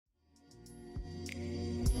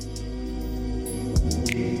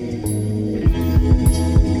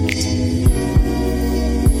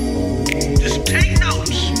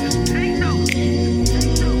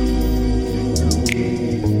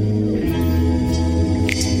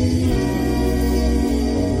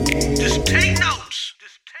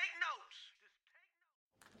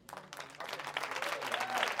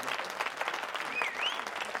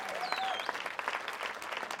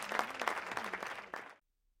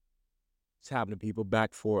happening, people?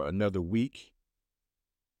 Back for another week.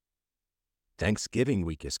 Thanksgiving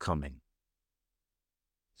week is coming.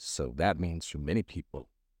 So that means for many people,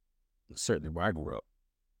 certainly where I grew up,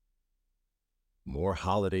 more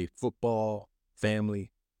holiday football,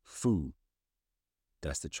 family, food.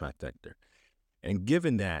 That's the trifecta. And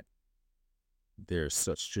given that there's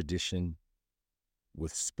such tradition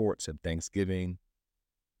with sports and Thanksgiving,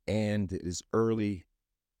 and it is early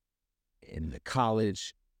in the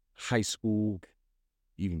college, high school,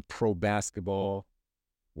 even pro basketball,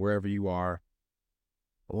 wherever you are,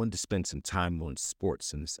 I wanted to spend some time on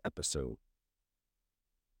sports in this episode.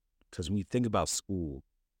 Because when you think about school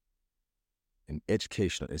and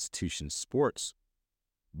educational institutions, sports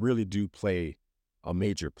really do play a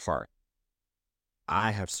major part.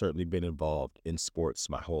 I have certainly been involved in sports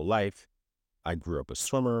my whole life. I grew up a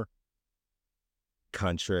swimmer.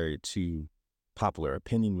 Contrary to popular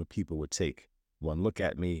opinion, when people would take one look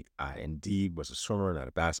at me, I indeed was a swimmer, not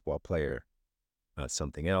a basketball player, not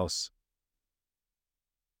something else.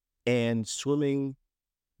 And swimming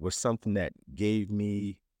was something that gave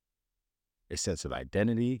me a sense of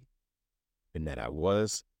identity in that I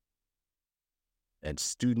was a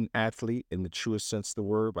student athlete in the truest sense of the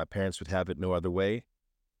word. My parents would have it no other way.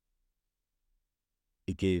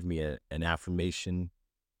 It gave me an affirmation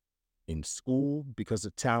in school because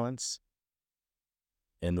of talents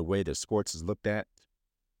and the way that sports is looked at.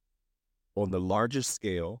 On the larger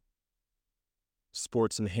scale,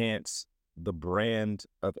 sports enhance the brand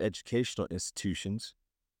of educational institutions,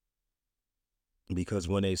 because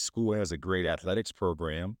when a school has a great athletics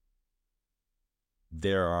program,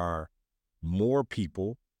 there are more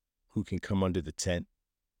people who can come under the tent.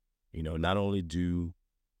 Not only do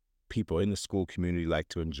people in the school community like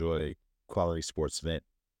to enjoy quality sports event,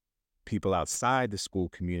 people outside the school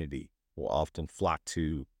community will often flock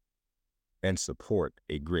to and support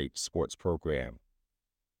a great sports program.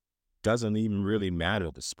 Doesn't even really matter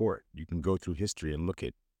the sport. You can go through history and look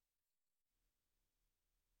at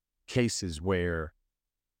cases where,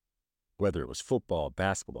 whether it was football,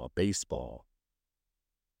 basketball, baseball,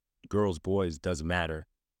 girls, boys, doesn't matter.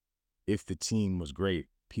 If the team was great,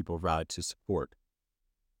 people rallied to support.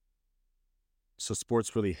 So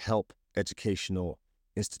sports really help educational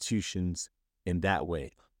institutions in that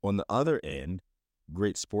way. On the other end,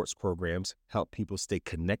 great sports programs help people stay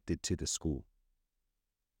connected to the school.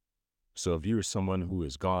 So if you're someone who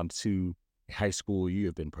has gone to high school, you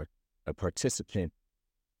have been a participant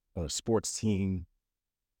on a sports team,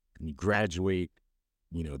 and you graduate,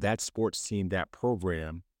 that sports team, that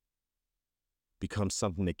program becomes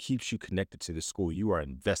something that keeps you connected to the school you are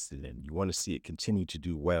invested in. You want to see it continue to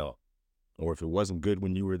do well. Or if it wasn't good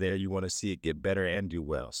when you were there, you want to see it get better and do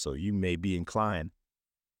well. So you may be inclined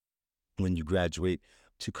when you graduate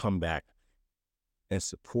to come back and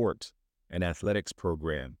support an athletics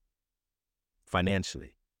program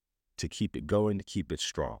financially to keep it going, to keep it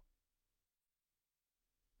strong.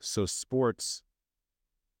 So sports,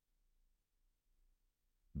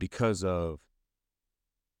 because of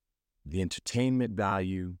the entertainment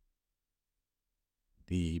value,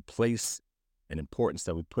 the place and importance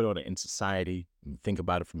that we put on it in society, and think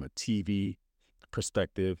about it from a TV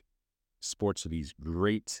perspective, sports are these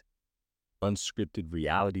great unscripted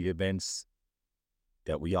reality events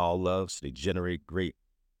that we all love. So they generate great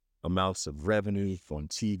amounts of revenue on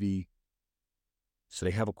TV. So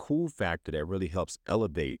they have a cool factor that really helps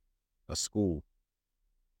elevate a school.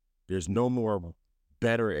 There's no more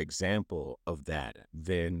better example of that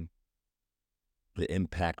than the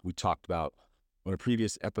impact we talked about on a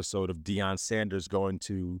previous episode of Deion Sanders going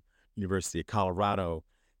to University of Colorado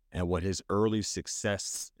and what his early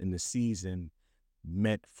success in the season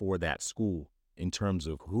meant for that school in terms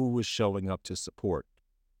of who was showing up to support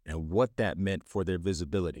and what that meant for their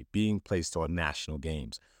visibility, being placed on national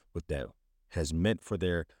games, what that has meant for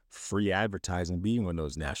their free advertising being on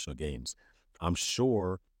those national games. I'm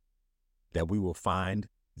sure that we will find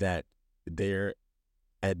that their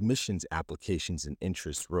admissions applications and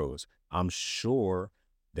interest rose. I'm sure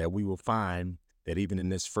that we will find that even in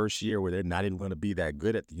this first year where they're not even going to be that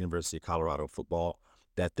good at the University of Colorado football,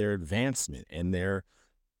 that their advancement and their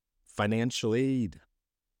financial aid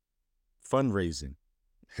fundraising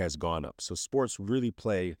has gone up. So sports really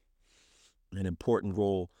play an important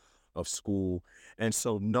role of school. And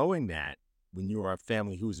so knowing that when you are a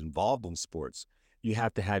family who's involved in sports, you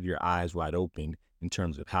have to have your eyes wide open in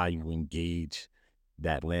terms of how you engage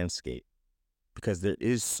that landscape, because there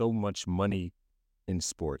is so much money in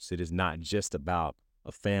sports. It is not just about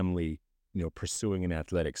a family, pursuing an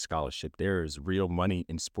athletic scholarship. There is real money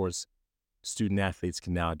in sports. Student athletes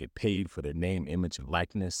can now get paid for their name, image, and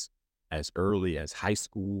likeness as early as high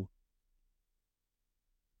school.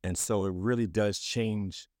 And so it really does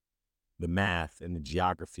change the math and the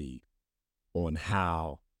geography on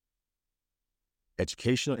how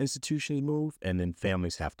educational institutions move, and then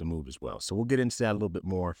families have to move as well. So we'll get into that a little bit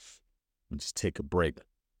more. We'll just take a break,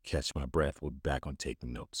 catch my breath. We'll be back on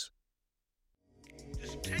Taking Notes.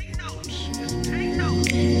 Just take notes. Just take notes.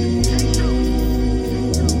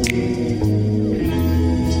 Take notes.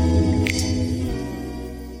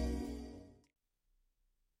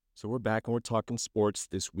 So we're back and we're talking sports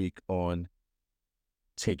this week on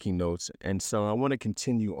Taking Notes. And so I want to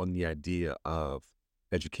continue on the idea of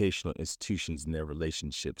educational institutions and their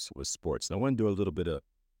relationships with sports. And I want to do a little bit of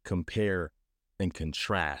compare and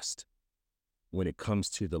contrast when it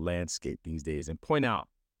comes to the landscape these days, and point out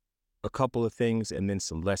a couple of things and then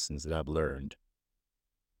some lessons that I've learned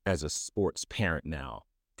as a sports parent now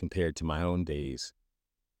compared to my own days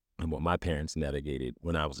and what my parents navigated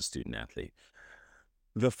when I was a student athlete.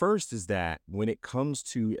 The first is that when it comes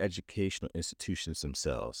to educational institutions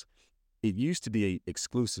themselves, it used to be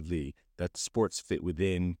exclusively that sports fit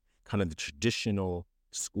within kind of the traditional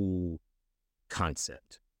school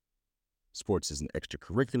concept. Sports is an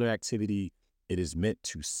extracurricular activity. It is meant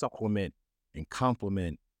to supplement and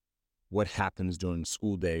complement what happens during the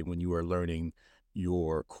school day when you are learning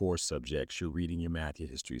your core subjects, you're reading your math, your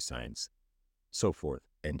history, science, so forth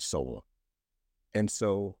and so on. And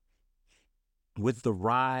so with the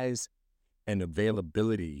rise and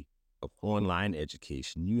availability of online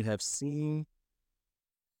education, you have seen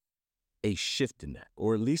a shift in that,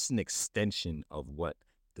 or at least an extension of what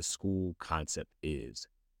the school concept is,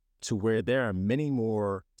 to where there are many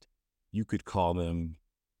more, you could call them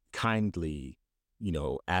kindly,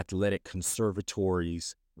 athletic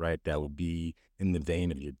conservatories, right? That would be in the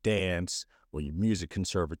vein of your dance or your music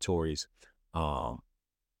conservatories.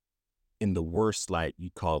 In the worst light,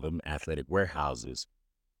 you call them athletic warehouses,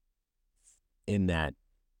 in that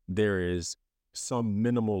there is some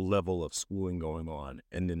minimal level of schooling going on,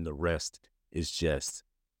 and then the rest is just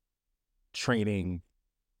training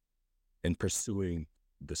and pursuing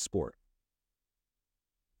the sport.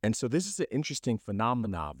 And so this is an interesting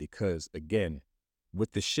phenomenon because, again,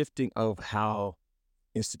 with the shifting of how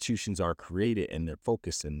institutions are created and their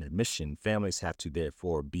focus and their mission, families have to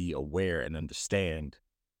therefore be aware and understand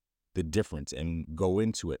the difference and go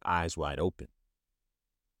into it eyes wide open.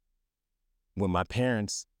 When my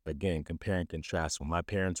parents, again, compare and contrast, when my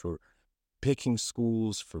parents were picking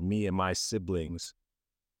schools for me and my siblings,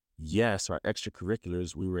 yes, our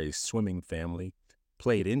extracurriculars, we were a swimming family,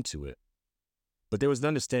 played into it, but there was an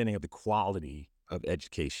understanding of the quality of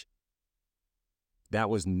education. That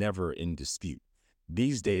was never in dispute.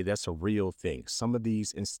 These days, that's a real thing. Some of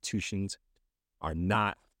these institutions are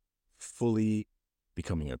not fully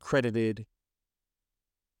becoming accredited.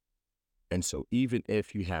 And so even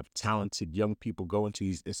if you have talented young people going to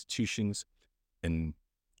these institutions and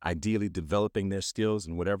ideally developing their skills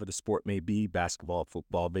in whatever the sport may be, basketball,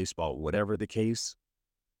 football, baseball, whatever the case,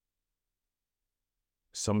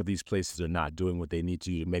 some of these places are not doing what they need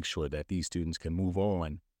to do to make sure that these students can move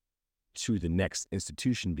on to the next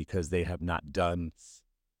institution because they have not done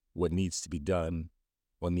what needs to be done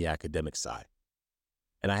on the academic side.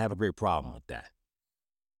 And I have a great problem with that.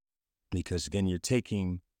 Because again, you're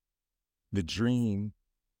taking the dream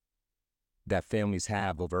that families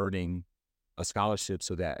have of earning a scholarship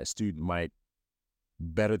so that a student might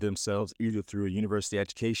better themselves either through a university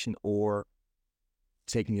education or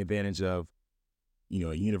taking advantage of,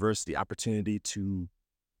 a university opportunity to,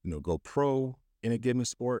 go pro in a given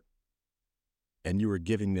sport. And you are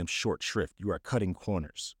giving them short shrift. You are cutting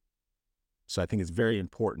corners. So I think it's very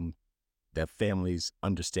important that families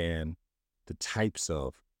understand the types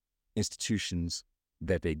of institutions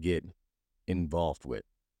that they get involved with.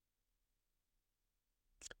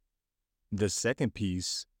 The second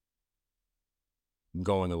piece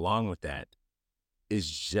going along with that is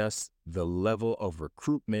just the level of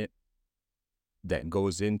recruitment that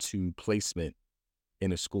goes into placement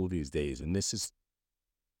in a school these days. And this is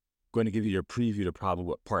going to give you a preview to probably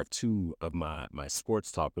what part 2 of my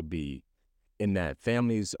sports talk would be, in that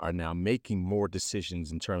families are now making more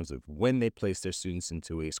decisions in terms of when they place their students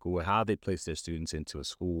into a school, how they place their students into a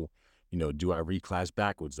school. Do I reclass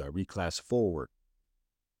backwards? Do I reclass forward?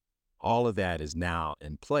 All of that is now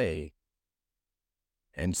in play.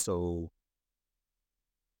 And so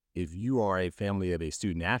if you are a family of a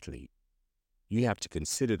student athlete, you have to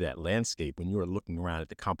consider that landscape when you are looking around at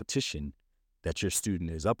the competition that your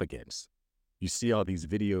student is up against. You see all these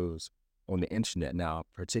videos on the internet now,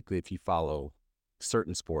 particularly if you follow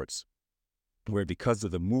certain sports, where because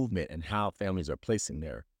of the movement and how families are placing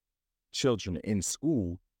their children in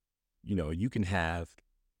school, you can have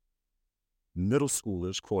middle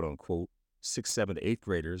schoolers, quote unquote, sixth, seventh, eighth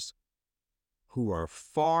graders who are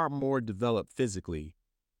far more developed physically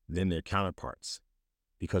than their counterparts.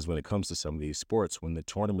 Because when it comes to some of these sports, when the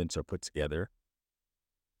tournaments are put together,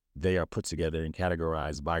 they are put together and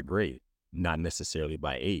categorized by grade, not necessarily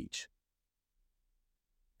by age.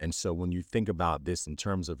 And so when you think about this in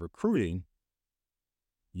terms of recruiting,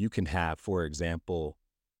 you can have, for example,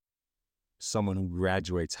 someone who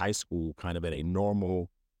graduates high school kind of at a normal,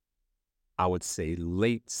 I would say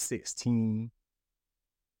late 16,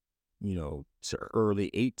 to early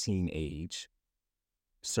 18 age,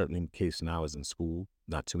 certainly in the case when I was in school,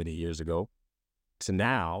 not too many years ago, to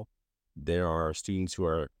now, there are students who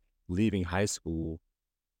are leaving high school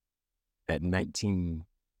at 19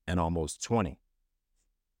 and almost 20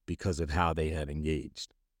 because of how they have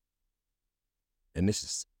engaged. And this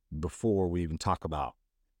is before we even talk about,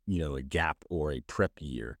 a gap or a prep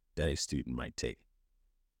year that a student might take.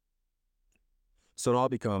 So it all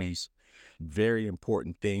becomes very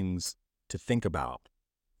important things to think about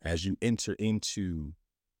as you enter into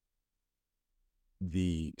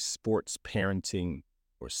the sports parenting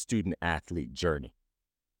or student athlete journey.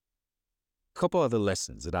 A couple other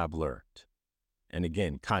lessons that I've learned. And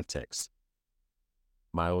again, context.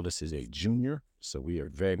 My oldest is a junior, so we are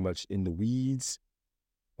very much in the weeds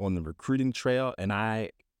on the recruiting trail. And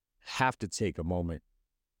I have to take a moment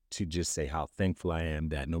to just say how thankful I am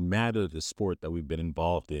that no matter the sport that we've been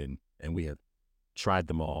involved in, and we have tried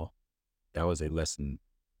them all, that was a lesson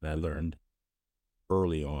that I learned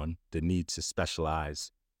early on, the need to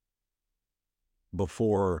specialize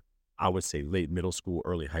before, I would say, late middle school,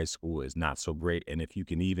 early high school is not so great. And if you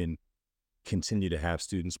can even continue to have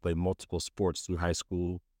students play multiple sports through high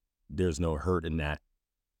school, there's no hurt in that.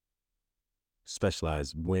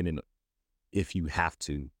 Specialize when and if you have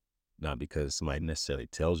to, not because somebody necessarily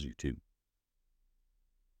tells you to.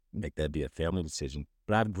 Make that be a family decision.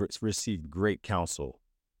 But I've received great counsel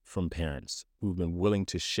from parents who've been willing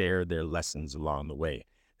to share their lessons along the way.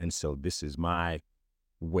 And so this is my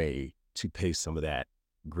way to pay some of that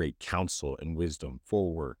great counsel and wisdom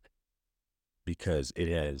forward, because it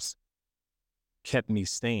has kept me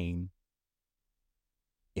sane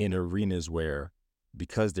in arenas where,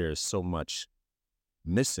 because there is so much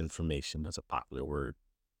misinformation, that's a popular word,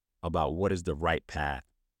 about what is the right path,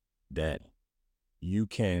 that you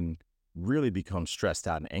can really become stressed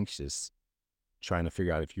out and anxious trying to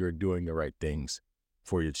figure out if you're doing the right things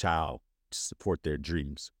for your child to support their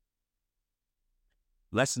dreams.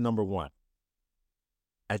 Lesson number one,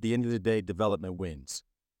 at the end of the day, development wins.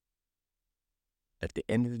 At the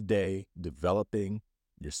end of the day, developing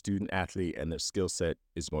your student athlete and their skill set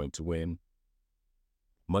is going to win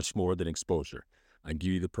much more than exposure. I'll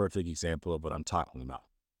give you the perfect example of what I'm talking about.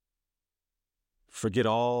 Forget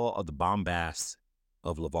all of the bombast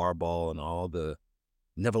of LeVar Ball and all the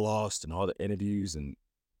never lost and all the interviews and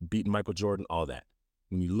beating Michael Jordan, all that.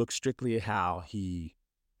 When you look strictly at how he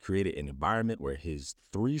created an environment where his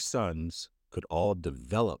three sons could all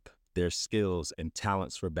develop their skills and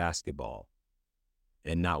talents for basketball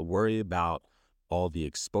and not worry about all the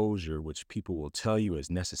exposure, which people will tell you is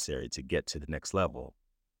necessary to get to the next level,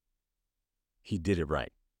 he did it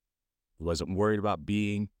right. He wasn't worried about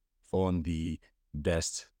being on the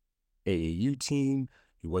best AAU team.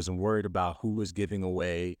 He wasn't worried about who was giving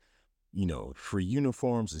away, free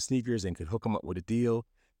uniforms and sneakers and could hook him up with a deal.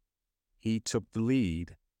 He took the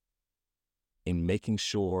lead in making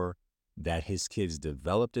sure that his kids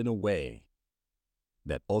developed in a way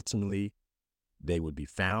that ultimately they would be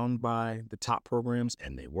found by the top programs,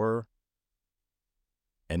 and they were,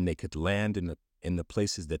 and they could land in the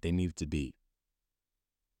places that they needed to be,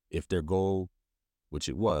 if their goal, which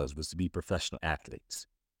it was to be professional athletes.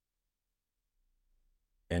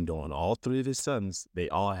 And on all three of his sons, they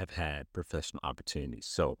all have had professional opportunities.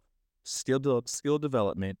 So skill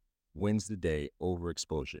development wins the day over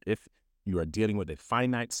exposure. If you are dealing with a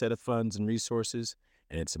finite set of funds and resources,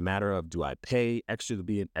 and it's a matter of, do I pay extra to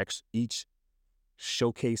be in each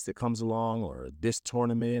showcase that comes along, or this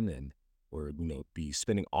tournament, or be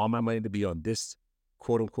spending all my money to be on this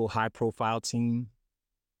quote unquote high profile team,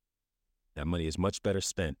 that money is much better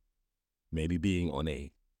spent maybe being on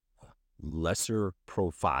a lesser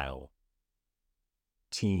profile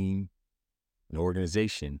team, an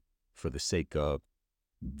organization, for the sake of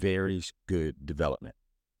very good development.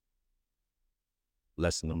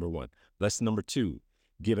 Lesson number one. Lesson number two,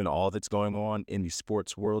 given all that's going on in the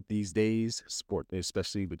sports world these days,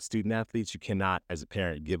 especially with student athletes, you cannot, as a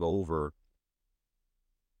parent, give over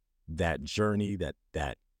that journey, that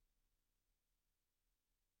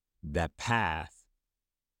path,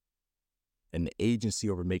 and the agency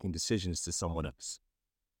over making decisions to someone else.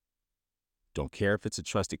 Don't care if it's a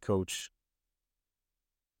trusted coach.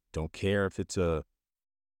 Don't care if it's a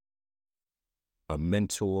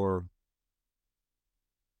mentor.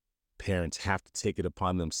 Parents have to take it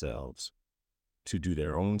upon themselves to do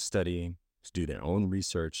their own studying, to do their own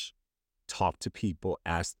research, talk to people,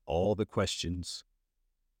 ask all the questions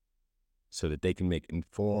so that they can make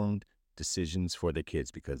informed decisions for their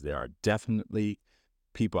kids, because there are definitely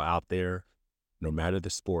people out there, no matter the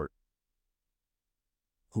sport,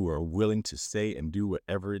 who are willing to say and do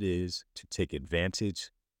whatever it is to take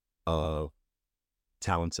advantage of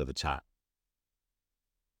talents of a child.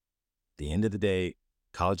 At the end of the day,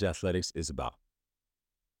 college athletics is about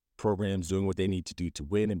programs doing what they need to do to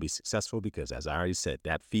win and be successful, because as I already said,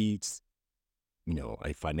 that feeds,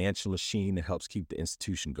 a financial machine that helps keep the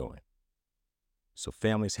institution going. So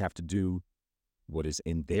families have to do what is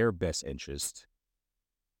in their best interest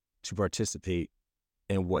to participate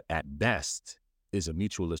in what at best is a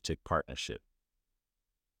mutualistic partnership.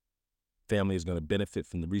 Family is going to benefit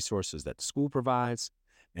from the resources that the school provides,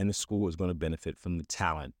 and the school is going to benefit from the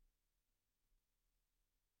talent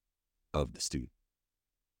of the student.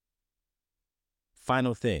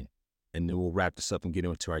 Final thing, and then we'll wrap this up and get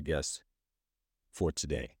into our guests for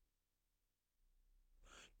today.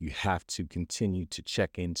 You have to continue to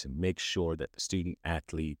check in to make sure that the student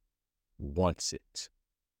athlete wants it.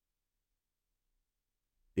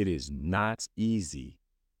 It is not easy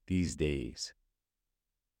these days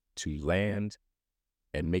to land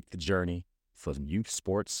and make the journey from youth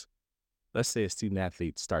sports. Let's say a student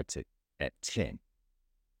athlete starts it at 10.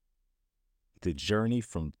 The journey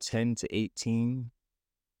from 10 to 18,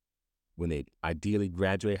 when they ideally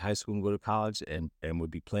graduate high school and go to college and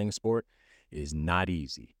would be playing a sport, is not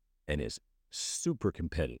easy and is super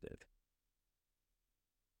competitive.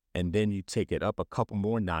 And then you take it up a couple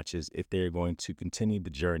more notches if they're going to continue the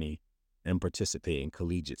journey and participate in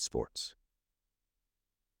collegiate sports.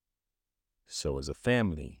 So as a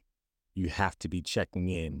family, you have to be checking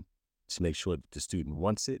in to make sure that the student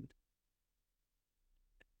wants it.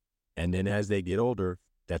 And then as they get older,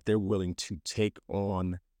 that they're willing to take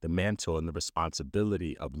on the mantle and the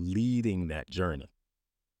responsibility of leading that journey.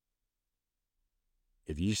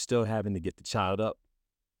 If you're still having to get the child up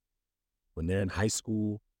when they're in high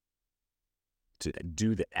school to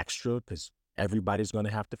do the extra, because everybody's going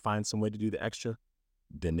to have to find some way to do the extra,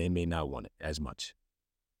 then they may not want it as much.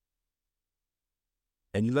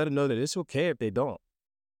 And you let them know that it's okay if they don't.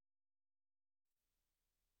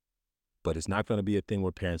 But it's not going to be a thing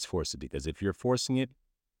where parents force it, because if you're forcing it,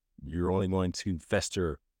 you're only going to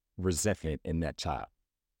fester resentment in that child.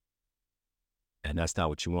 And that's not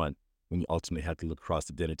what you want when you ultimately have to look across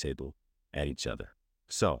the dinner table at each other.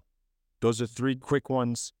 So those are 3 quick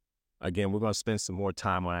ones. Again, we're going to spend some more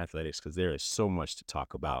time on athletics because there is so much to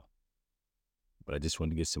talk about. But I just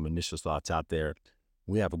wanted to get some initial thoughts out there.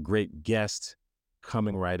 We have a great guest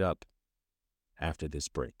coming right up after this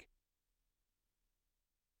break.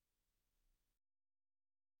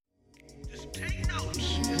 Just take notes.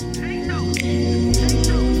 Just take notes.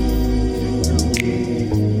 Just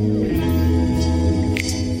take notes.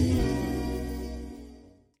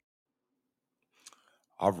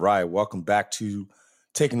 All right, welcome back to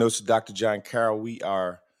Taking Notes with Dr. John Carroll. We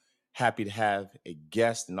are happy to have a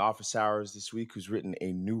guest in office hours this week who's written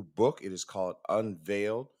a new book. It is called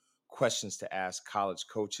UNVEIL: Questions to Ask College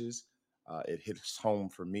Coaches. It hits home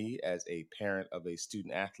for me as a parent of a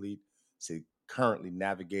student athlete, currently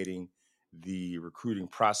navigating the recruiting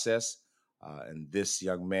process. And this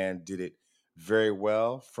young man did it very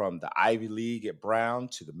well, from the Ivy League at Brown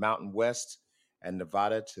to the Mountain West and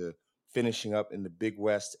Nevada, to finishing up in the Big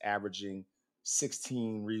West, averaging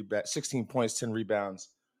 16 points, 10 rebounds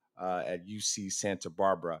at UC Santa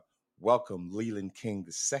Barbara. Welcome, Leland King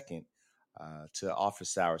II, to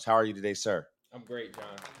office hours. How are you today, sir? I'm great, John.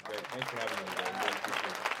 Great. Thanks for having me today. I really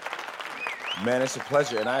appreciate it. Man, it's a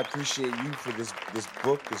pleasure, and I appreciate you for this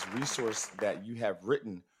book, this resource that you have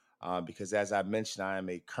written, because as I mentioned, I am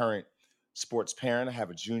a current sports parent. I have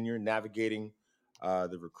a junior navigating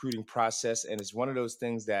the recruiting process, and it's one of those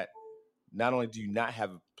things that not only do you not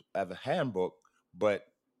have a handbook, but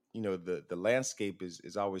the landscape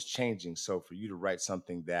is always changing. So for you to write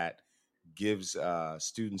something that gives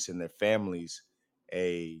students and their families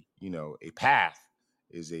a path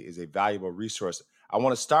is a valuable resource. I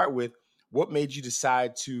want to start with, what made you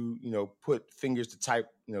decide to put fingers to type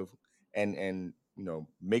and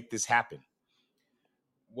make this happen?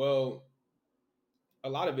 Well, a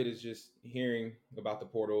lot of it is just hearing about the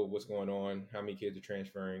portal, what's going on, how many kids are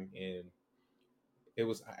transferring, and it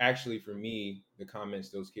was actually, for me, the comments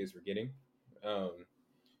those kids were getting,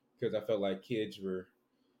 because I felt like kids were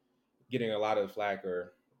getting a lot of flack,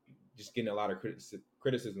 or just getting a lot of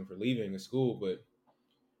criticism for leaving the school, but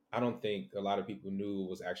I don't think a lot of people knew what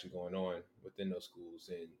was actually going on within those schools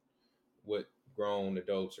and what grown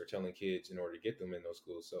adults are telling kids in order to get them in those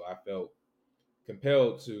schools. So I felt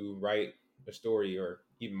compelled to write a story, or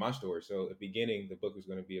even my story. So at the beginning, the book was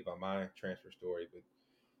going to be about my transfer story, but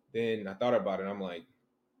then I thought about it. And I'm like,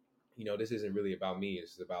 this isn't really about me.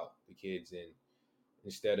 It's about the kids. And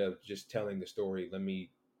instead of just telling the story, let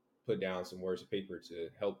me put down some words of paper to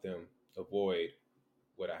help them avoid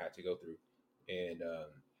what I had to go through. And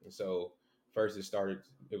so first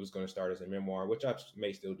it was going to start as a memoir, which I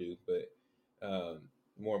may still do, but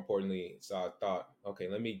more importantly, so I thought, okay,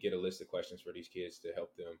 let me get a list of questions for these kids to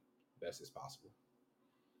help them best as possible.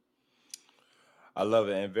 I love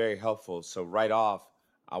it and very helpful. So right off,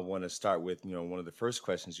 I want to start with, one of the first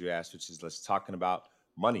questions you asked, which is let's talking about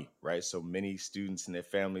money, right? So many students and their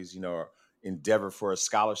families, are endeavor for a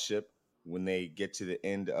scholarship when they get to the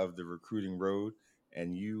end of the recruiting road.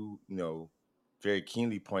 And very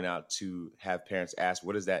keenly point out to have parents ask,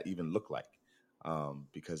 what does that even look like?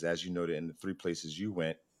 Because as you noted in the three places you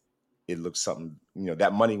went, it looks something,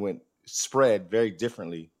 that money went spread very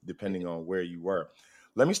differently depending on where you were.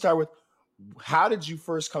 Let me start with, how did you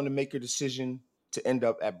first come to make your decision to end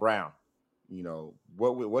up at Brown?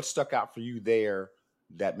 What stuck out for you there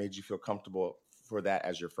that made you feel comfortable for that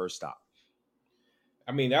as your first stop?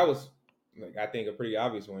 I mean, that was, like, I think, a pretty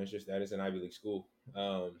obvious one. It's just that it's an Ivy League school.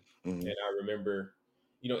 Mm-hmm. And I remember,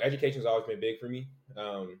 education's always been big for me.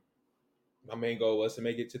 My main goal was to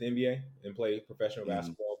make it to the NBA and play professional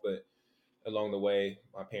Mm-hmm. basketball, but along the way,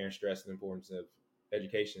 my parents stressed the importance of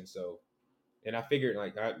education. So, and I figured,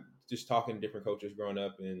 like, I just talking to different coaches growing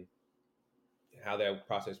up and how that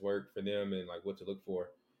process worked for them and like what to look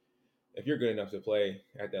for. If you're good enough to play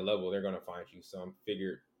at that level, they're going to find you. So I'm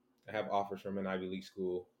figured I have offers from an Ivy League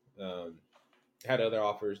school. Had other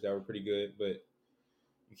offers that were pretty good, but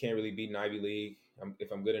you can't really beat an Ivy League.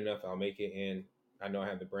 If I'm good enough, I'll make it, and I know I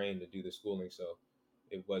have the brain to do the schooling. So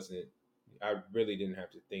it wasn't. I really didn't have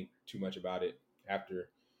to think too much about it after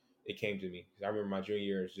it came to me. I remember my junior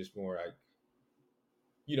year is just more like,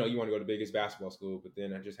 you want to go to the biggest basketball school, but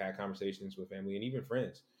then I just had conversations with family and even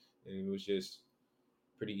friends, and it was just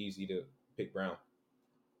pretty easy to pick Brown.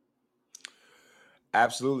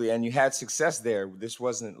 Absolutely. And you had success there. This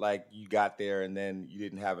wasn't like you got there and then you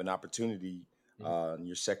didn't have an opportunity Mhm. in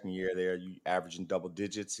your second year there. You averaging double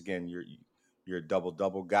digits. Again, you're a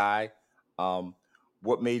double guy. Um,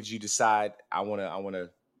 what made you decide I want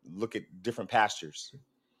to look at different pastures?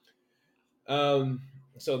 Um,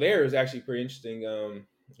 so there is actually pretty interesting.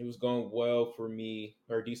 It was going well for me,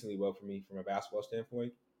 or decently well for me from a basketball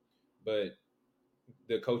standpoint, but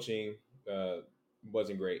the coaching uh,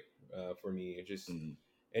 wasn't great for me. It just, Mm-hmm.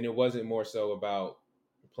 and it wasn't more so about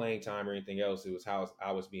playing time or anything else. It was how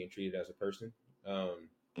I was being treated as a person. Um,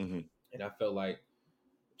 Mm-hmm. and I felt like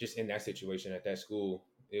just in that situation at that school,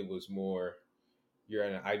 it was more, you're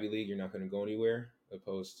in an Ivy League, you're not going to go anywhere,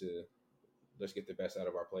 opposed to let's get the best out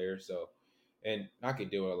of our players. So, and I could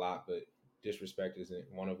do it a lot, but disrespect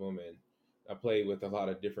isn't one of them. And I played with a lot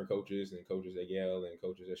of different coaches, and coaches that yell, and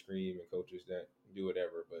coaches that scream, and coaches that do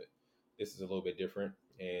whatever. But this is a little bit different.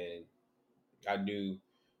 And I knew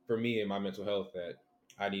for me and my mental health that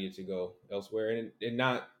I needed to go elsewhere. And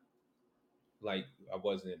not like I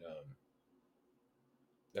wasn't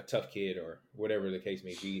a tough kid or whatever the case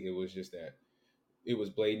may be. It was just that it was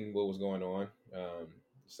blatant what was going on.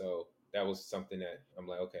 So that was something that I'm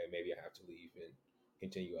like, okay, maybe I have to leave and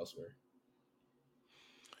continue elsewhere.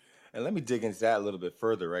 And let me dig into that a little bit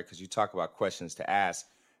further, right? Because you talk about questions to ask.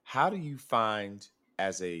 How do you find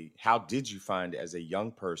how did you find as a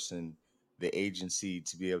young person the agency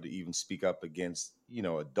to be able to even speak up against,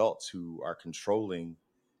 adults who are controlling,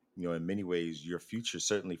 in many ways your future,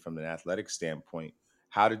 certainly from an athletic standpoint?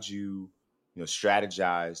 How did you,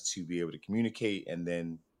 strategize to be able to communicate and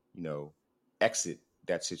then, you know, exit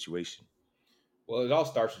that situation? Well, it all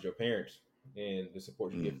starts with your parents and the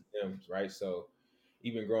support you get Mm, from them, right? So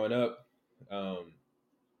even growing up, um,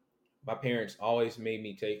 my parents always made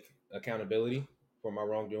me take accountability for my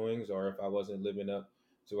wrongdoings or if I wasn't living up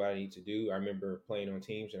to what I need to do. I remember playing on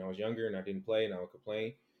teams when I was younger and I didn't play and I would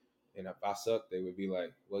complain. And if I sucked, they would be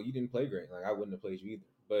like, well, you didn't play great. Like, I wouldn't have played you either.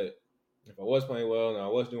 But if I was playing well and I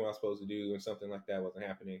was doing what I was supposed to do and something like that wasn't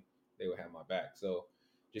happening, they would have my back. So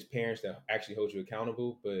just parents that actually hold you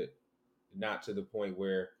accountable, but not to the point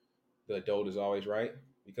where the adult is always right,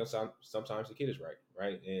 because sometimes the kid is right,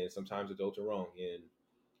 right? And sometimes adults are wrong. And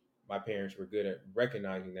my parents were good at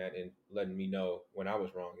recognizing that and letting me know when I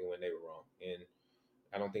was wrong and when they were wrong. And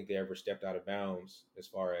I don't think they ever stepped out of bounds as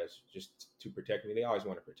far as just to protect me. They always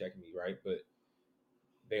want to protect me, right? But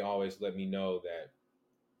they always let me know that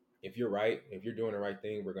if you're right, if you're doing the right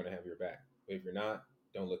thing, we're gonna have your back. But if you're not,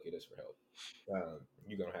 don't look at us for help.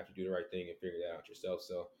 You're gonna have to do the right thing and figure that out yourself.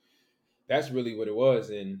 So that's really what it was,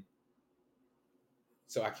 and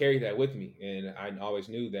so I carried that with me, and I always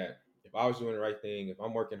knew that if I was doing the right thing, if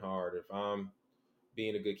I'm working hard, if I'm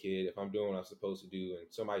being a good kid, if I'm doing what I'm supposed to do, and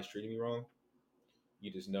somebody's treating me wrong,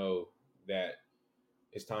 you just know that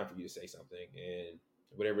it's time for you to say something. And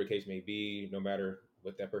whatever the case may be, no matter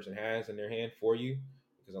what that person has in their hand for you,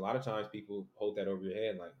 because a lot of times people hold that over your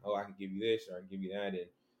head, like, oh, I can give you this or I can give you that, and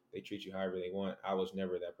they treat you however they want. I was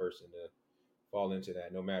never that person to fall into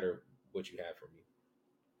that, no matter what you have for me.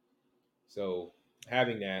 So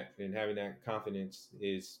having that and having that confidence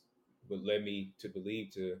is what led me to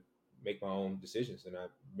believe to make my own decisions. And I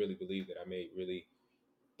really believe that I made really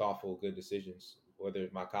thoughtful, good decisions, whether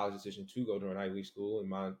my college decision to go to an Ivy League school and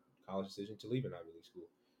my college decision to leave an Ivy League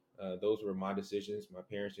school. Those were my decisions. My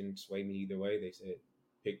parents didn't sway me either way. They said,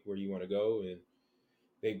 pick where you want to go. And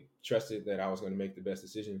they trusted that I was going to make the best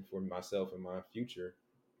decision for myself and my future.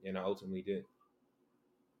 And I ultimately did.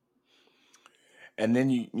 And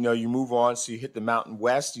then you move on. So you hit the Mountain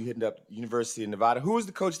West. You hit up University of Nevada. Who was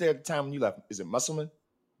the coach there at the time when you left? Is it Musselman?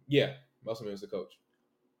 Yeah, Musselman was the coach.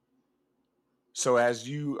 So as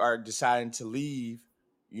you are deciding to leave,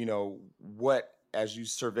 what as you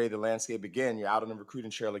survey the landscape again, you're out on the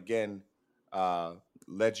recruiting trail again, uh,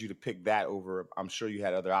 led you to pick that over. I'm sure you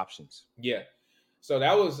had other options. Yeah. So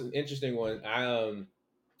that was an interesting one.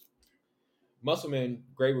 Musselman,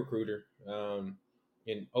 great recruiter, and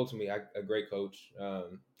ultimately a great coach.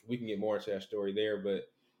 We can get more into that story there,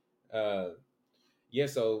 but yeah.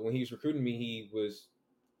 So when he was recruiting me, he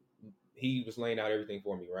was laying out everything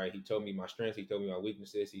for me. Right, he told me my strengths, he told me my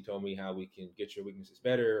weaknesses, he told me how we can get your weaknesses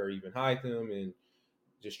better or even hide them, and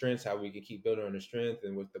just strengths, how we can keep building on the strength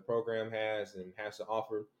and what the program has and has to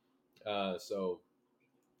offer. So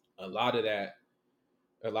a lot of that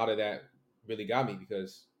a lot of that really got me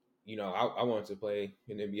because I wanted to play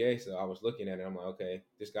in the NBA, so I was looking at it. I'm like, okay,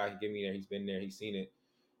 this guy can get me there. He's been there. He's seen it.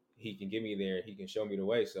 He can get me there. He can show me the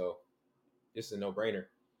way. So this is a no brainer.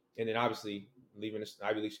 And then obviously leaving this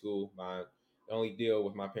Ivy League school, my the only deal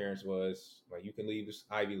with my parents was like, you can leave this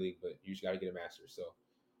Ivy League, but you just got to get a master's. So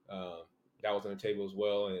that was on the table as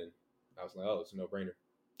well, and I was like, oh, it's a no brainer.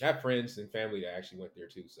 I have friends and family that actually went there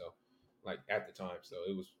too. So like at the time, so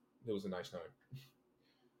it was a nice time.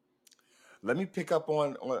 Let me pick up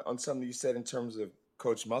on something you said in terms of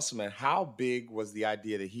Coach Musselman. How big was the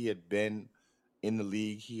idea that he had been in the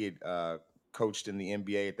league? He had coached in the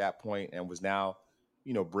NBA at that point and was now,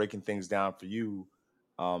 breaking things down for you,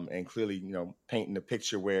 and clearly, painting a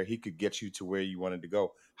picture where he could get you to where you wanted to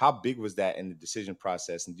go. How big was that in the decision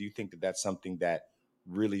process? And do you think that that's something that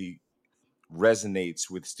really resonates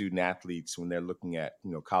with student athletes when they're looking at,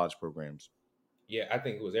 college programs? Yeah, I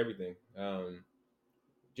think it was everything.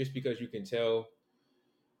 Just because you can tell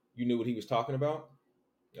you knew what he was talking about.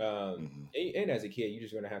 Hmm. And as a kid, you're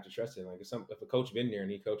just gonna have to trust him. Like if a coach been there and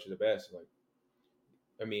he coached the best, like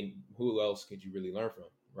I mean, who else could you really learn from,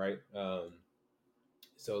 right?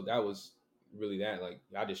 So that was really that. Like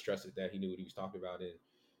I just trusted that he knew what he was talking about, and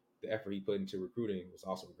the effort he put into recruiting was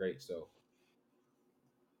also great. So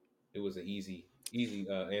it was an easy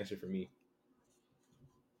answer for me.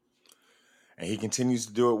 And he continues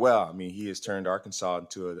to do it well. I mean, he has turned Arkansas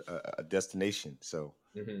into a destination. So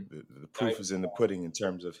Mm-hmm. the proof is in the pudding in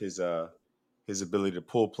terms of his ability to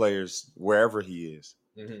pull players wherever he is.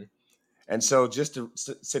 Mm-hmm. And so, just to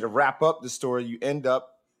say to wrap up the story, you end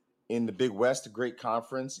up in the Big West, a great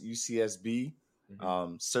conference, UCSB.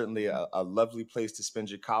 Mm-hmm. Certainly a lovely place to spend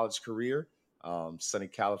your college career. Sunny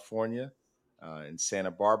California, in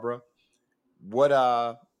Santa Barbara. What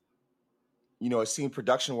it seemed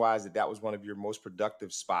production wise that was one of your most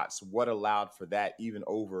productive spots. What allowed for that, even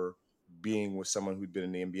over being with someone who'd been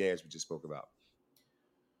in the NBA, as we just spoke about?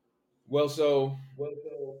 Well, so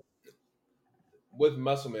with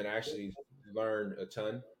Musselman, I actually learned a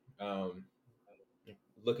ton. Um,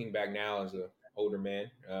 Looking back now as a older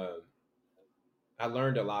man, I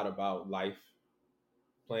learned a lot about life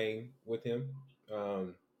playing with him.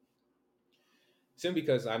 Um, Simply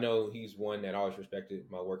because I know he's one that always respected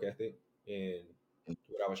my work ethic and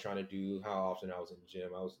what I was trying to do, how often I was in the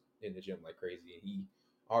gym. I was in the gym like crazy, and he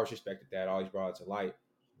always respected that, always brought it to light.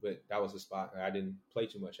 But that was a spot that I didn't play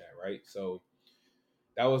too much at, right? So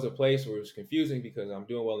that was a place where it was confusing because I'm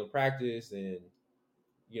doing well in practice, and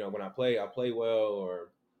when I play well,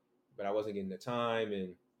 but I wasn't getting the time,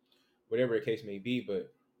 and whatever the case may be.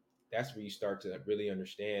 But that's where you start to really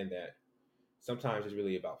understand that sometimes it's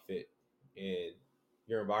really about fit and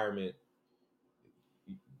your environment.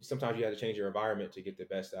 sometimes you have to change your environment to get the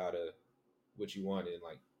best out of what you want and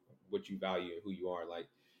like what you value and who you are. Like,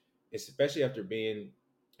 especially after being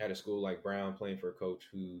at a school like Brown, playing for a coach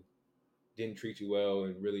who didn't treat you well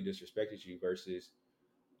and really disrespected you, versus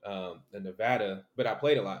the Nevada. But I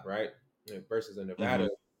played a lot, right? Versus a Mm-hmm. Nevada,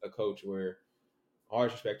 a coach where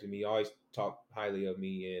always respected me, always talked highly of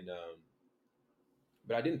me, and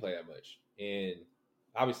but I didn't play that much. And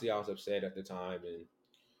obviously, I was upset at the time, and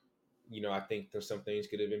I think there's some things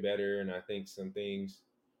could have been better, and I think some things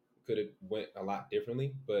could have went a lot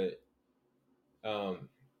differently. But um,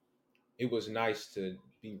 it was nice to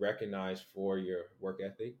be recognized for your work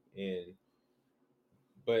ethic, and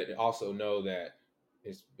but also know that,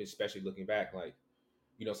 especially looking back, like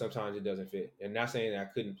sometimes it doesn't fit. And not saying that I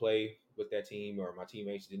couldn't play with that team or my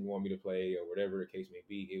teammates didn't want me to play or whatever the case may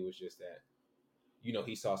be. It was just that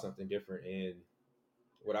he saw something different, and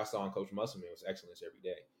what I saw in Coach Musselman was excellence every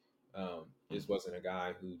day. This wasn't a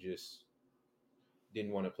guy who just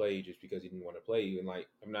didn't want to play just because he didn't want to play. And like,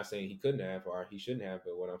 I'm not saying he couldn't have or he shouldn't have,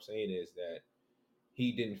 but what I'm saying is that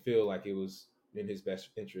he didn't feel like it was in his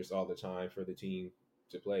best interest all the time for the team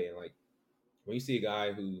to play. And like, when you see a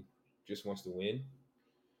guy who just wants to win,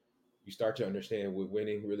 you start to understand what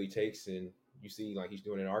winning really takes. And you see, like he's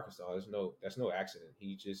doing in Arkansas, that's no accident.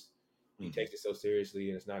 He Mm-hmm. takes it so seriously,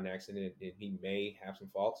 and it's not an accident. And he may have some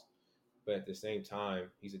faults, but at the same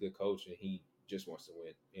time, he's a good coach, and he just wants to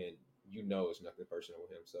win. And it's nothing personal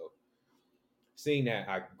with him. So seeing that,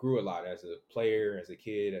 I grew a lot as a player, as a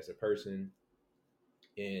kid, as a person,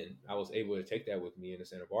 and I was able to take that with me into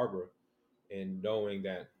Santa Barbara, and knowing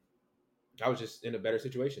that I was just in a better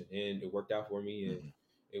situation, and it worked out for me, and Mm-hmm.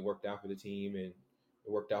 it worked out for the team, and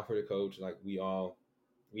it worked out for the coach. Like we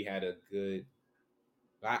had a good,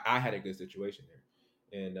 I had a good situation there,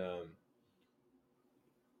 and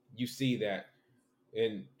you see that,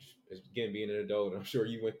 and again, being an adult, I'm sure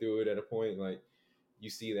you went through it at a point. Like you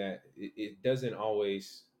see that it doesn't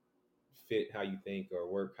always fit how you think or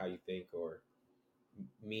work how you think or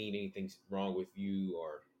mean anything's wrong with you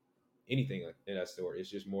or anything like that sort. It's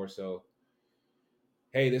just more so,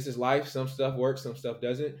 hey, this is life. Some stuff works, some stuff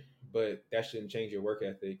doesn't, but that shouldn't change your work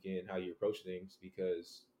ethic and how you approach things,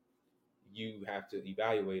 because you have to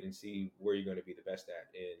evaluate and see where you're going to be the best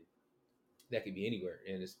at, and that could be anywhere,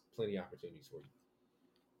 and there's plenty of opportunities for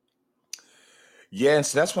Yeah, and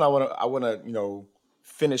so that's when I want to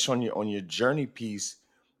finish on your journey piece.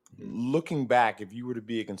 you. Looking back, if you were to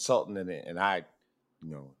be a consultant in it, and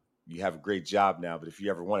you know, you have a great job now, but if you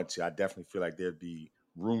ever wanted to, I definitely feel like there'd be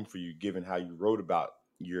room for you, given how you wrote about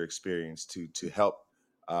your experience, to help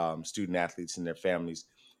student athletes and their families.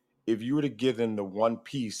 If you were to give them the one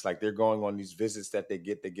piece, like they're going on these visits that they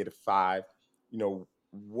get a five,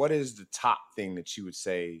 what is the top thing that you would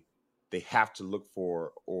say they have to look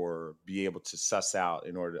for or be able to suss out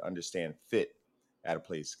in order to understand fit at a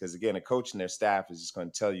place? Because again, a coach and their staff is just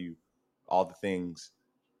going to tell you all the things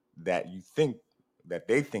that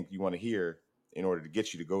they think you want to hear in order to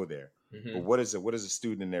get you to go there. But Hmm. what does a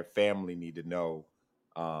student and their family need to know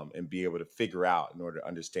and be able to figure out in order to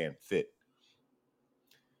understand fit?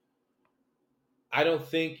 I don't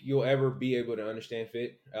think you'll ever be able to understand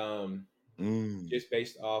fit, Mm. just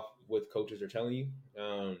based off what coaches are telling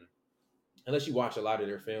you, unless you watch a lot of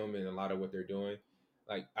their film and a lot of what they're doing.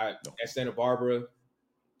 Like Okay. at Santa Barbara,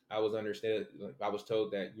 I was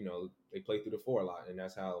told that they play through the four a lot, and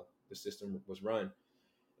that's how the system was run.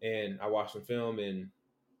 And I watched some film, and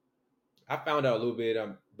I found out a little bit.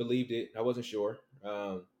 I believed it. I wasn't sure,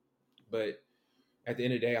 but at the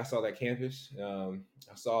end of the day, I saw that campus.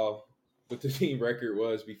 I saw what the team record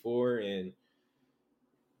was before, and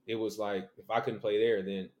it was like if I couldn't play there,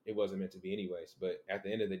 then it wasn't meant to be anyways. But at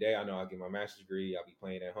the end of the day, I know I'll get my master's degree. I'll be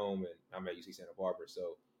playing at home, and I'm at UC Santa Barbara.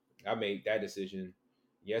 So I made that decision,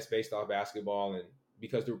 yes, based off basketball, and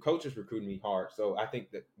because the coaches recruited me hard. So I think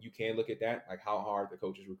that you can look at that, like how hard the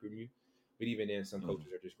coaches recruit you. But even then, some Mm.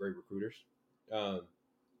 coaches are just great recruiters. Um,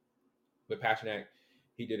 but Pasternak,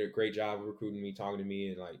 he did a great job of recruiting me, talking to me,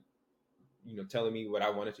 and like telling me what I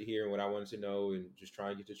wanted to hear and what I wanted to know, and just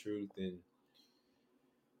trying to get the truth. And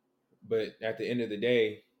but at the end of the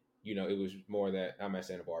day, it was more that I'm at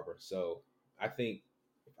Santa Barbara. So I think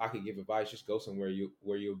if I could give advice, just go somewhere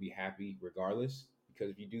where you'll be happy regardless. Because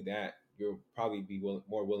if you do that, you'll probably be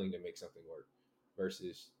more willing to make something work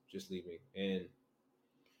versus just leaving. And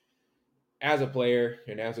as a player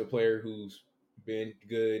who's been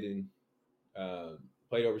good and uh,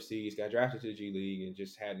 played overseas, got drafted to the G League, and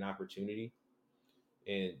just had an opportunity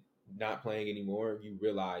and not playing anymore, you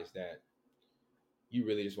realize that you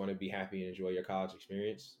really just want to be happy and enjoy your college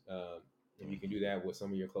experience. If you can do Mhm. that with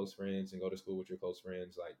some of your close friends and go to school with your close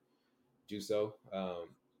friends, like do so.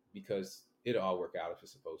 because it'll all work out if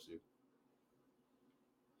it's supposed to.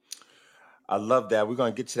 I love that. We're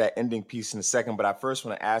going to get to that ending piece in a second, but I first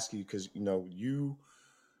want to ask you because you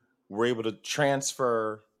were able to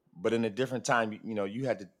transfer, but in a different time. You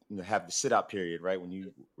had to have the sit out period, right, when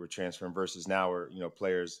you were transferring versus now, where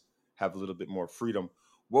players have a little bit more freedom.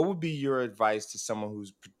 What would be your advice to someone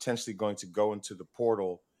who's potentially going to go into the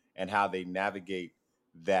portal and how they navigate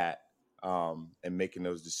that and making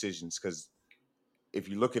those decisions? Because if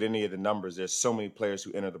you look at any of the numbers, there's so many players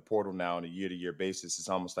who enter the portal now on a year-to-year basis. It's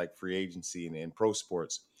almost like free agency in pro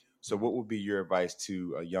sports. So, Mhm. what would be your advice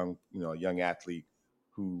to a young athlete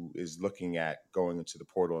who is looking at going into the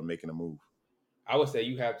portal and making a move? I would say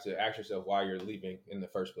you have to ask yourself why you're leaving in the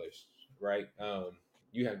first place, right?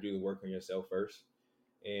 You have to do the work on yourself first.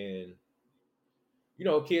 And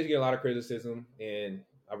kids get a lot of criticism, and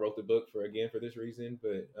I wrote the book for this reason.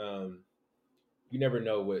 But you never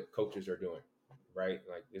know what coaches are doing, right?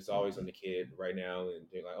 Like it's always on the kid right now, and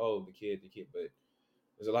they're like, "Oh, the kid." But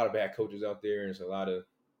there's a lot of bad coaches out there, and there's a lot of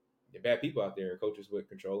bad people out there, and coaches with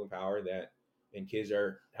control and power and kids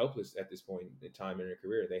are helpless at this point in time in their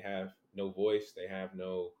career. They have no voice, they have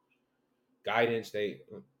no guidance.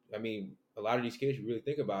 I mean, a lot of these kids, you really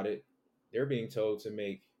think about it, they're being told to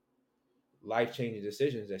make life changing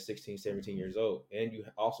decisions at 16, 17 years old. And you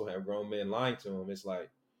also have grown men lying to them. It's like,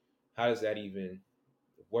 how does that even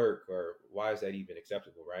work, or why is that even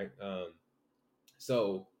acceptable, right?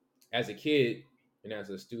 So, as a kid and as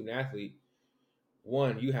a student athlete,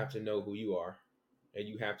 one, you have to know who you are, and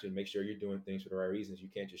you have to make sure you're doing things for the right reasons. You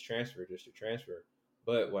can't just transfer just to transfer.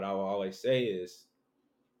 But what I will always say is,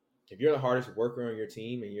 if you're the hardest worker on your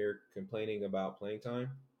team and you're complaining about playing time,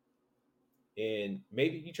 and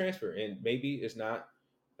maybe you transfer, and maybe it's not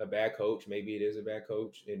a bad coach, maybe it is a bad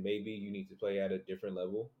coach, and maybe you need to play at a different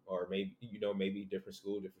level, or maybe different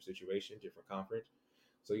school, different situation, different conference.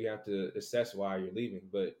 So you have to assess why you're leaving.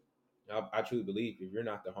 But I truly believe if you're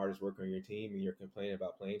not the hardest worker on your team and you're complaining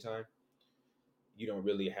about playing time, you don't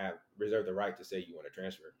really have reserve the right to say you want to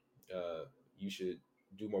transfer. You should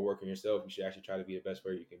do more work on yourself. You should actually try to be the best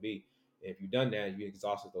player you can be. And if you've done that, you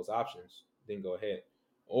exhausted those options, then go ahead.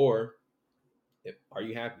 Or are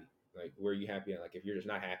you happy? Like, where are you happy at? Like, if you're just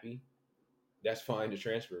not happy, that's fine to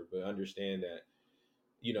transfer, but understand that,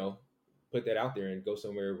 you know, put that out there and go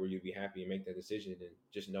somewhere where you'll be happy and make that decision, and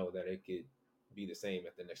just know that it could be the same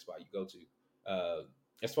at the next spot you go to.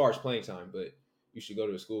 As far as playing time, but you should go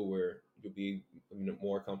to a school where you'll be in a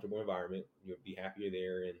more comfortable environment. You'll be happier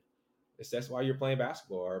there, and assess why you're playing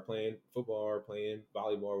basketball or playing football or playing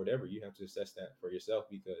volleyball or whatever. You have to assess that for yourself,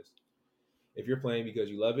 because if you're playing because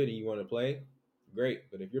you love it and you want to play,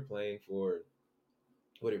 great. But if you're playing for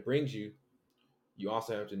what it brings you, you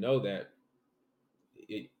also have to know that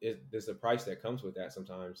there's a price that comes with that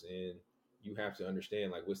sometimes, and you have to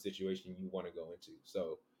understand like what situation you want to go into.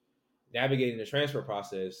 So navigating the transfer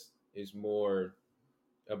process is more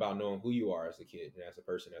about knowing who you are as a kid and as a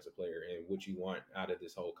person, as a player, and what you want out of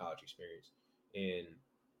this whole college experience. And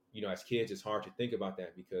as kids, it's hard to think about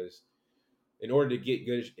that, because in order to get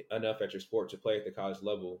good enough at your sport to play at the college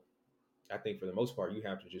level, I think for the most part you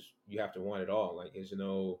have to want it all. Like, there's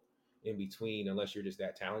no in between unless you're just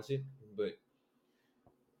that talented. But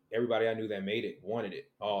everybody I knew that made it wanted it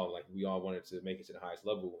all. Like, we all wanted to make it to the highest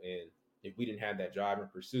level, and if we didn't have that drive and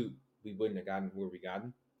pursuit, we wouldn't have gotten where we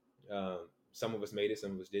gotten. Some of us made it,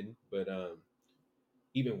 some of us didn't. But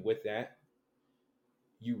even with that,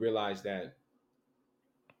 you realize that,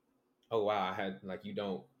 oh wow, I had like you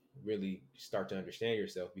don't really start to understand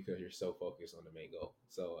yourself because you're so focused on the main goal.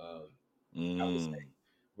 So I would say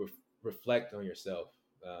Mm. reflect on yourself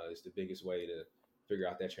is the biggest way to figure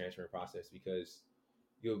out that transferring process, because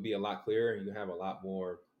you'll be a lot clearer and you have a lot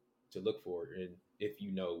more to look for, and if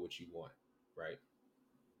you know what you want, right?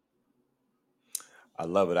 I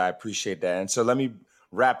love it. I appreciate that. And so let me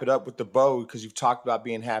wrap it up with the bow, because you've talked about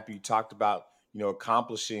being happy. You talked about,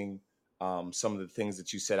 accomplishing some of the things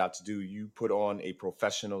that you set out to do. You put on a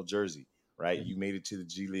professional jersey, right? Mhm. You made it to the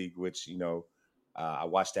G League, which, I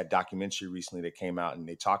watched that documentary recently that came out, and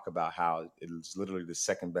they talk about how it is literally the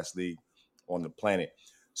second best league on the planet.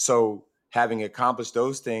 So having accomplished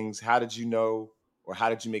those things, how did you know, or how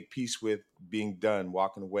did you make peace with being done,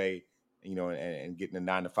 walking away, and getting a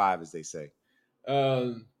 9 to 5, as they say?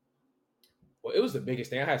 Um, well, it was the biggest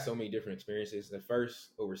thing. I had so many different experiences. The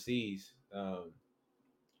first overseas,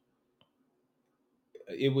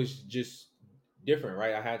 it was just different,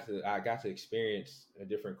 right? I got to experience a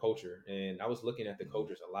different culture, and I was looking at the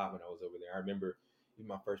cultures a lot when I was over there. I remember even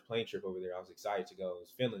my first plane trip over there, I was excited to go. It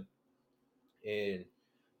was Finland, and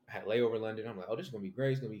I had a layover in London. I'm like, oh, this is gonna be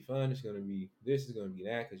great. It's gonna be fun. It's gonna be this. It's gonna be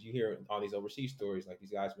that. Because you hear all these overseas stories, like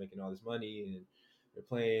these guys making all this money and they're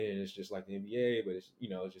playing, and it's just like the NBA, but it's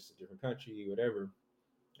it's just a different country, whatever.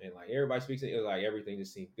 And like everybody speaks it, like everything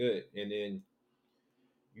just seemed good. And then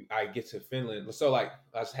I get to Finland, so like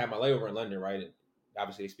I just had my layover in London, right? And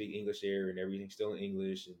obviously they speak English there, and everything's still in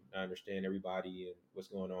English, and I understand everybody and what's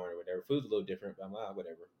going on or whatever. Food's a little different, but I'm like,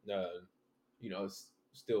 whatever. It's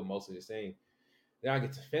still mostly the same. Then I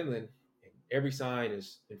get to Finland, and every sign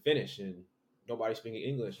is in Finnish, and nobody's speaking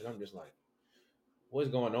English, and I'm just like, what's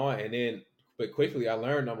going on? And then, but quickly I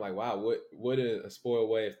learned, I'm like, wow, what a spoiled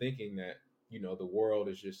way of thinking that the world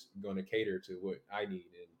is just going to cater to what I need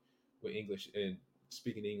and what English and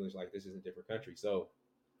speaking English like this is a different country. So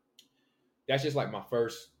that's just like my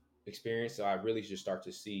first experience. So I really just start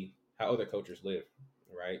to see how other cultures live,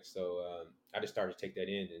 right? So I just started to take that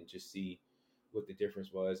in and just see what the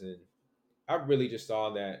difference was, and I really just saw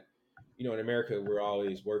that, in America we're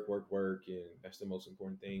always work, work, work, and that's the most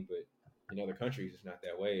important thing. But in other countries, it's not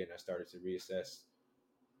that way. And I started to reassess,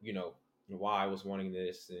 you know, why I was wanting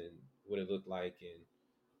this and what it looked like,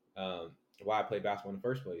 and why I played basketball in the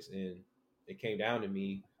first place. And it came down to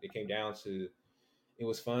me. It came down to it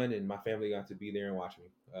was fun, and my family got to be there and watch me.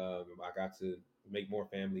 I got to make more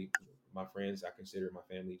family. My friends, I consider my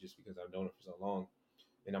family just because I've known them for so long,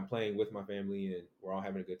 and I'm playing with my family, and we're all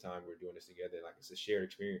having a good time. We're doing this together, like it's a shared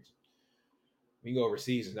experience. When you go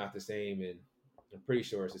overseas, it's not the same, and I'm pretty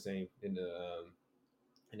sure it's the same in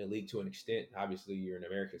the league to an extent. Obviously, you're in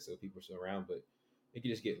America, so people are still around, but it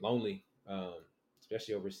can just get lonely,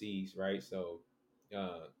 especially overseas, right? So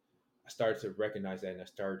I started to recognize that, and I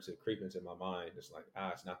started to creep into my mind. It's like,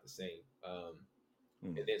 it's not the same.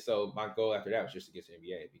 And then so my goal after that was just to get to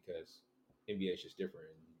NBA because NBA is just different,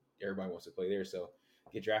 and everybody wants to play there. So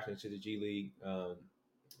get drafted into the G League,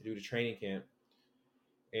 do the training camp,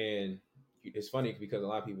 and it's funny because a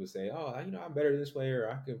lot of people say, "Oh, I'm better than this player.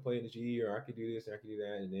 Or I can play in the G, or I could do this, or I could do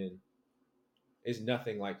that," and then it's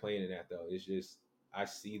nothing like playing in that though. It's just I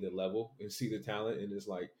see the level and see the talent, and it's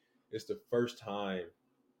like it's the first time.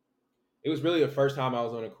 It was really the first time I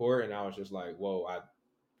was on the court, and I was just like, "Whoa,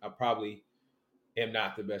 I probably am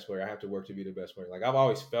not the best player. I have to work to be the best player." Like I've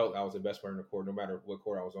always felt I was the best player in the court, no matter what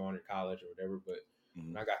court I was on in college or whatever. But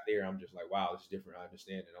Mm-hmm. when I got there, I'm just like, wow, this is different. I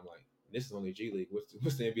understand it. I'm like, this is only G League.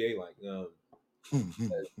 What's the NBA like? And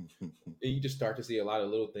you just start to see a lot of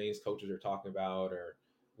little things coaches are talking about or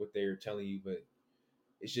what they're telling you, but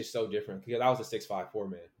it's just so different because I was a 6'5"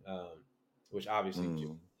 man, which obviously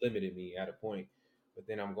just limited me at a point. But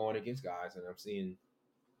then I'm going against guys and I'm seeing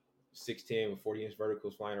 6'10" with 40-inch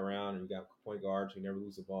verticals flying around, and you got point guards who never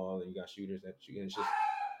lose the ball, and you got shooters that shoot. And it's just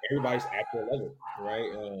everybody's at their level,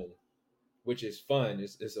 right? Which is fun.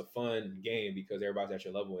 It's a fun game because everybody's at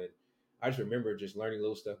your level. And I just remember just learning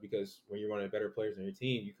little stuff because when you're one of the better players on your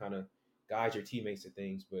team, you kind of guide your teammates to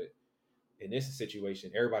things. But in this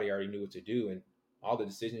situation, everybody already knew what to do, and all the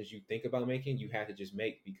decisions you think about making, you had to just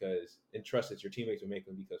make because and trust that your teammates will make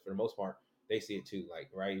them because for the most part, they see it too. Like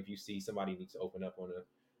right, if you see somebody needs to open up on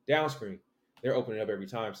a down screen, they're opening up every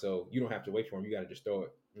time, so you don't have to wait for them. You got to just throw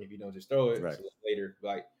it. And if you don't just throw it, Right. so later,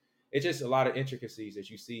 like it's just a lot of intricacies that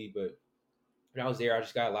you see. But when I was there, I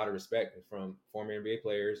just got a lot of respect from former NBA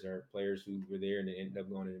players or players who were there and they ended up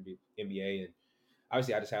going to the NBA. And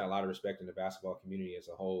obviously, I just had a lot of respect in the basketball community as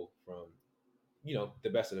a whole from the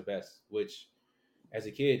best of the best, which as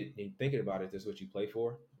a kid, and thinking about it, this is what you play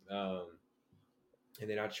for. Um, and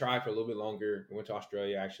then I tried for a little bit longer, went to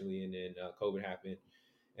Australia actually, and then COVID happened.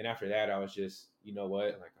 And after that, I was just, you know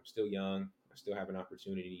what, like I'm still young. I still have an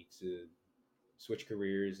opportunity to switch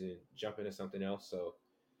careers and jump into something else. So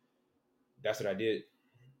that's what I did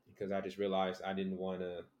because I just realized I didn't want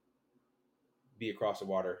to be across the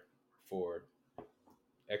water for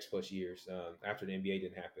X plus years. After the NBA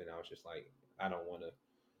didn't happen, I was just like, I don't want to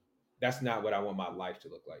that's not what I want my life to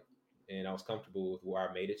look like. And I was comfortable with where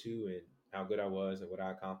I made it to and how good I was and what I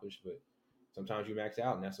accomplished. But sometimes you max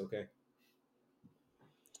out, and that's okay.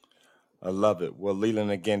 I love it. Well, Leland,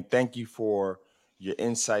 again, thank you for your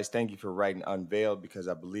insights. Thank you for writing Unveil because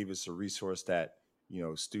I believe it's a resource that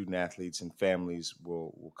student athletes and families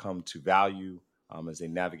will come to value as they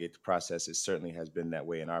navigate the process. It certainly has been that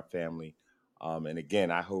way in our family. And again,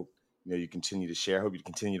 I hope you continue to share. I hope you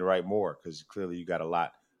continue to write more because clearly you got a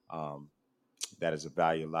lot um, that is of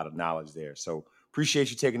value, a lot of knowledge there. So appreciate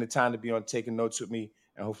you taking the time to be on taking notes with me,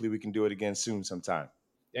 and hopefully we can do it again soon sometime.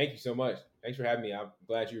 Thank you so much. Thanks for having me. I'm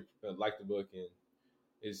glad you liked the book, and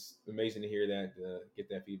it's amazing to hear that, get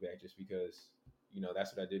that feedback, just because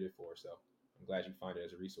that's what I did it for. So I'm glad you find it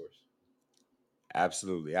as a resource.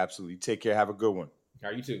 Absolutely, absolutely. Take care. Have a good one. All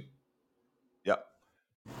right, you too. Yep.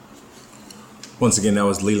 Once again, that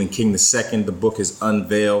was Leland King II. The book is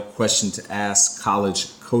Unveil, Question to Ask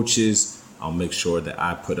College Coaches. I'll make sure that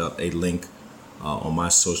I put up a link on my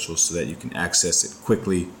social so that you can access it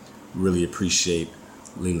quickly. Really appreciate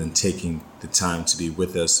Leland taking the time to be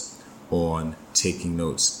with us on Taking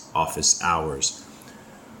Notes Office Hours.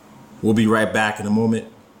 We'll be right back in a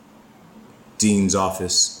moment. Dean's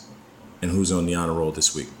office and who's on the honor roll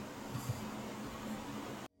this week.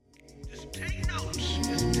 Just take notes.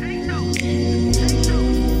 Just take notes. Just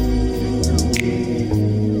take notes.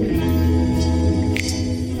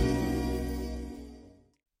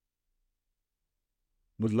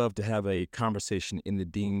 Would love to have a conversation in the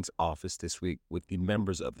dean's office this week with the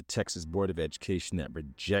members of the Texas Board of Education that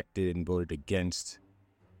rejected and voted against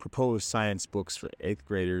proposed science books for 8th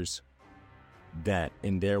graders that,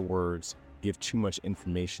 in their words, give too much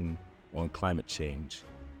information on climate change,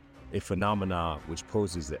 a phenomenon which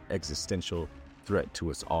poses an existential threat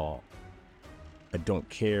to us all. I don't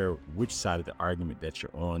care which side of the argument that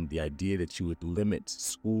you're on, the idea that you would limit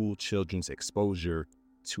school children's exposure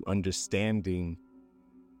to understanding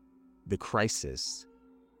the crisis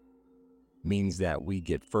means that we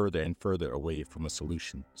get further and further away from a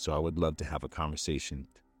solution. So I would love to have a conversation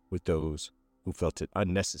with those who felt it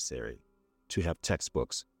unnecessary to have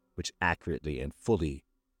textbooks which accurately and fully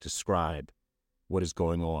describe what is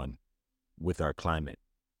going on with our climate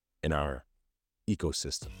and our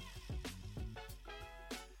ecosystem.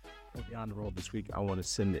 On the honor roll this week, I want to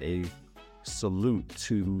send a salute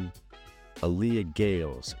to Aaliyah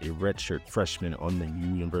Gales, a redshirt freshman on the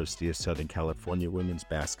University of Southern California women's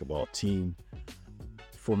basketball team,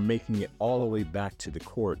 for making it all the way back to the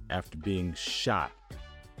court after being shot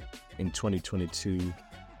in 2022,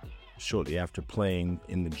 shortly after playing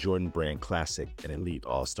in the Jordan Brand Classic, an elite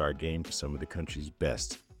all-star game for some of the country's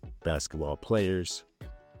best basketball players.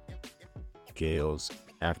 Gales,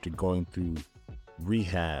 after going through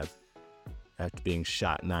rehab, after being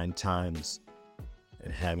shot 9 times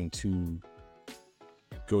and having to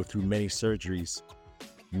go through many surgeries,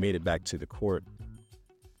 made it back to the court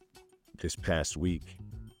this past week.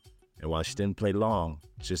 And while she didn't play long,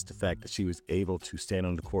 just the fact that she was able to stand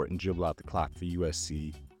on the court and dribble out the clock for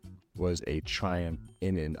USC was a triumph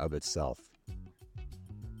in and of itself.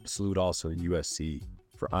 Salute also to USC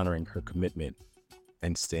for honoring her commitment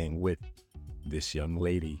and staying with this young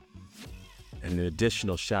lady. And an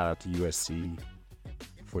additional shout out to USC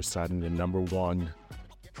for signing the #1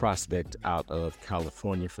 prospect out of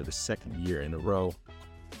California for the 2nd year in a row.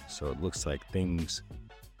 So it looks like things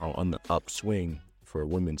are on the upswing for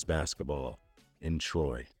women's basketball in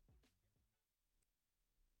Troy.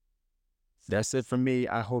 That's it for me.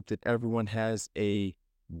 I hope that everyone has a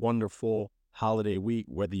wonderful holiday week,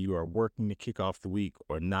 whether you are working to kick off the week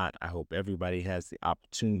or not. I hope everybody has the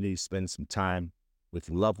opportunity to spend some time with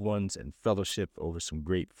loved ones and fellowship over some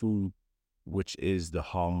great food, which is the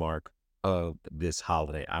hallmark of this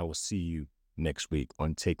holiday. I will see you next week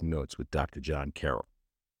on Taking Notes with Dr. John Carroll.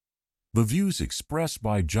 The views expressed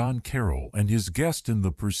by John Carroll and his guest in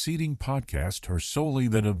the preceding podcast are solely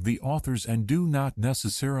that of the authors and do not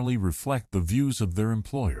necessarily reflect the views of their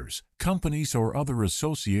employers, companies, or other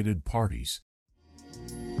associated parties.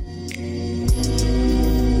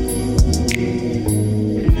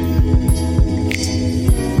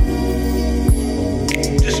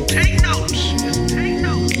 Just take notes. Just take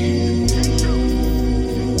notes. Just take notes.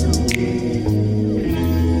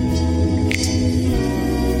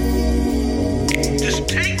 Just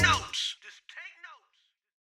take notes.